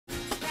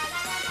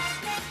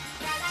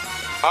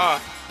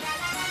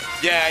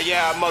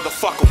Yeah,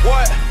 motherfucker,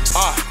 what?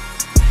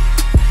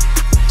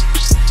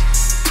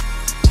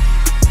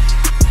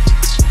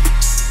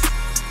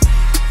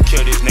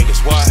 Kill these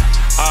niggas, what?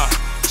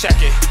 Check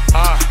it,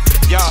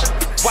 yo.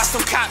 Watch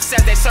some cops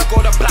as they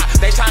circle the block.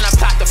 They tryna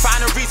plot to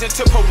find a reason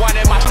to put one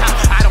in my top.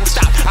 I don't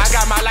stop, I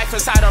got my life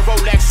inside a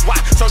Rolex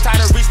watch. So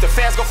tired to reach the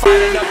fans, go find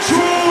another.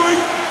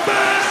 Detroit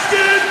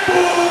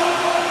basketball.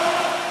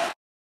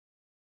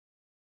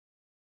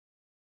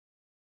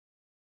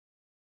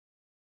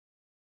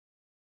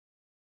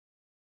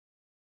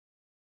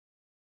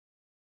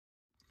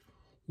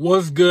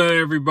 What's good,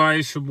 everybody?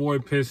 It's your boy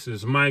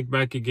Pistons Mike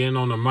back again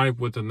on the mic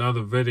with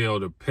another video.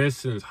 The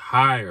Pistons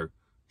hired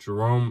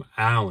Jerome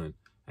Allen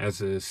as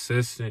an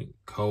assistant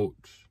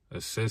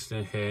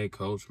head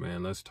coach,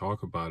 man. Let's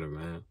talk about it,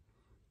 man.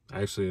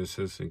 Actually,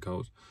 assistant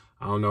coach.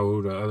 I don't know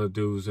who the other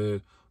dudes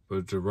is,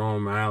 but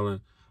Jerome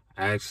Allen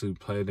actually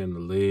played in the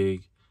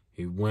league.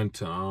 He went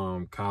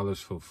to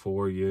college for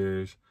 4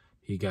 years.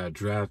 He got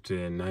drafted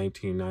in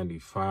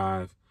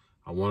 1995.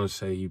 I want to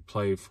say he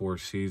played 4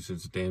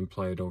 seasons, then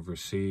played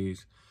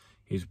overseas.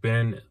 He's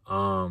been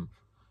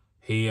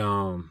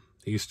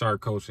he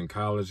started coaching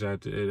college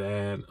after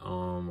that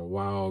a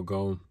while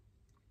ago.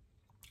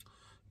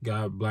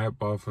 Got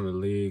blackballed from the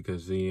league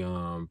because he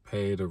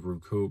paid a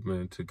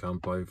recruitment to come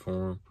play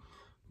for him.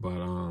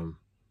 But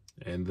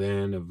and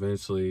then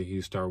eventually he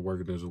started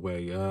working his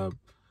way up.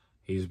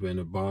 He's been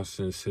a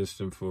Boston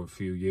assistant for a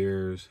few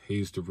years.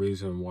 He's the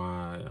reason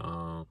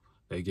why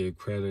they get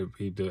credit.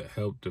 He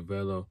helped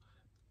develop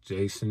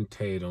Jason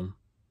Tatum,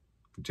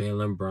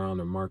 Jaylen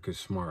Brown, and Marcus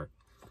Smart.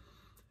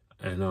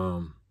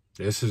 And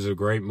this is a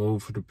great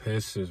move for the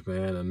Pistons,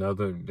 man.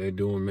 They're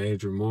doing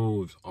major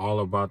moves, all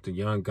about the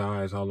young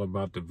guys, all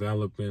about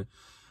developing.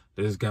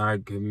 This guy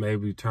could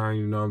maybe turn,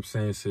 you know what I'm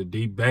saying,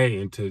 Sadiq Bey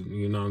into,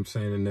 you know what I'm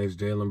saying, the next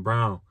Jaylen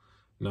Brown.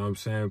 You know what I'm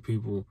saying?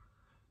 People,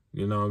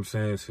 you know what I'm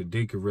saying,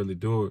 Sadiq could really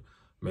do it.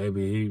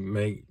 Maybe he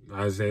make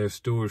Isaiah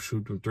Stewart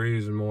shoot them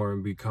threes more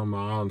and become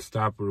an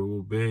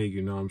unstoppable big,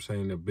 you know what I'm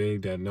saying? The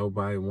big that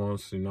nobody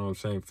wants, you know what I'm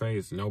saying,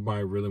 face.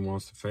 Nobody really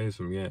wants to face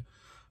him yet.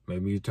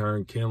 Maybe he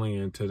turn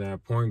Killian into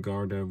that point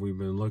guard that we've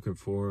been looking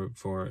for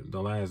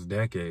the last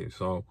decade.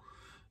 So,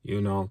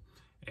 you know,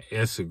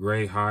 it's a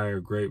great hire,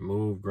 great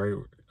move, great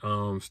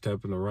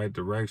step in the right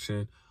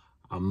direction.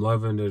 I'm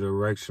loving the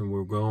direction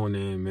we're going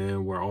in,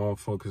 man. We're all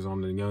focused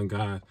on the young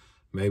guys.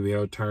 Maybe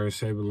he'll turn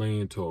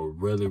Saberline into a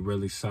really,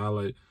 really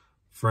solid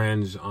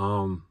fringe,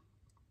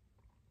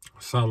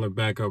 solid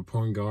backup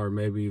point guard,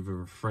 maybe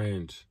even a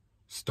fringe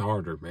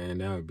starter, man.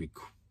 That would be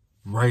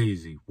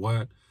crazy.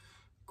 What?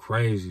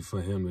 Crazy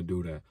for him to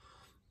do that.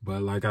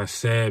 But like I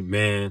said,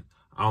 man,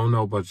 I don't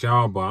know about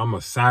y'all, but I'm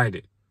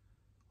excited.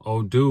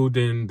 Old dude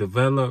didn't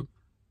develop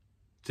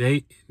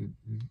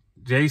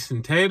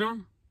Jason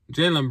Tatum,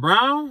 Jaylen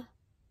Brown,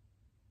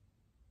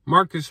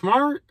 Marcus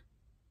Smart.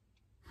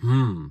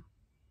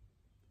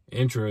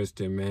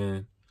 Interesting,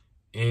 man.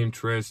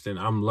 Interesting.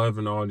 I'm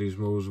loving all these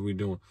moves we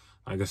doing.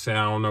 Like I said,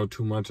 I don't know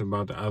too much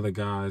about the other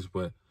guys,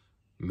 but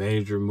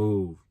major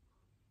move.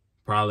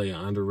 Probably an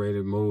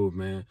underrated move,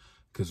 man.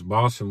 Because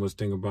Boston was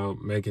thinking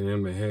about making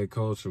him the head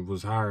coach and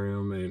was hiring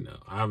him. And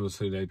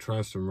obviously they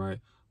trust him,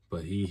 right?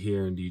 But he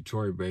here in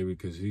Detroit, baby,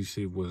 because he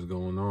see what's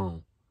going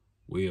on.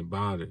 We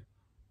about it.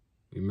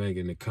 We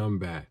making the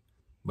comeback.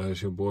 But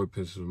it's your boy,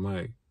 Pistons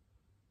Mike.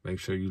 Make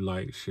sure you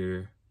like,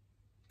 share,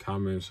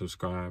 comment,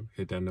 subscribe,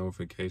 hit that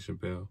notification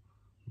bell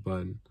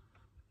button,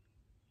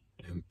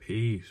 and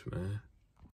peace, man.